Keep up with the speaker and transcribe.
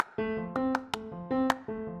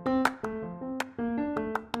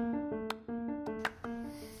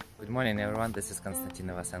morning everyone, this is Konstantin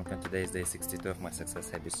Novasenko and today is day 62 of my Success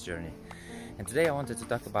Habits journey. And today I wanted to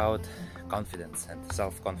talk about confidence and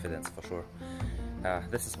self-confidence for sure.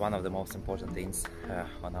 This is one of the most important things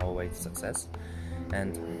on our way to success.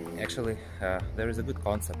 And actually there is a good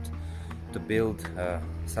concept to build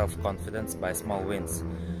self-confidence by small wins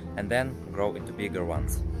and then grow into bigger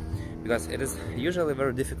ones. Because it is usually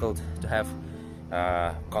very difficult to have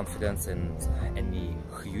confidence in any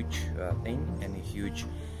huge thing, any huge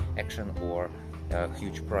action or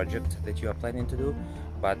huge project that you are planning to do.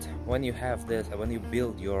 But when you have this, when you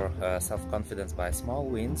build your self-confidence by small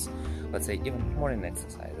wins, let's say even morning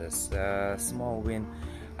exercises, small win,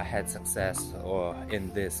 I had success or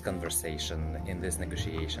in this conversation, in this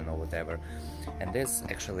negotiation or whatever, and this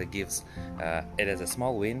actually gives it as a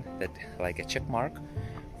small win, that like a check mark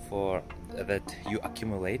for that you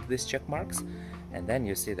accumulate these check marks, and then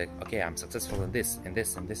you see that okay, I'm successful in this, in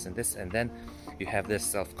this, and this, and this, and then you have this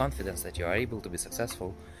self-confidence that you are able to be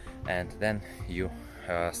successful, and then you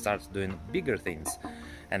start doing bigger things,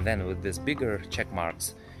 and then with these bigger check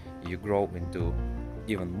marks you grow into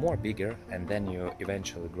even more bigger, and then you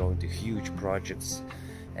eventually grow into huge projects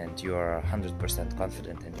and you are 100%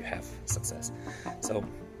 confident and you have success. So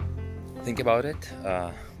think about it,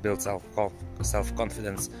 build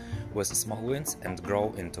self-confidence with small wins and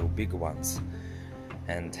grow into big ones.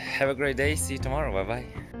 And have a great day, see you tomorrow, bye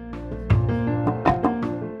bye.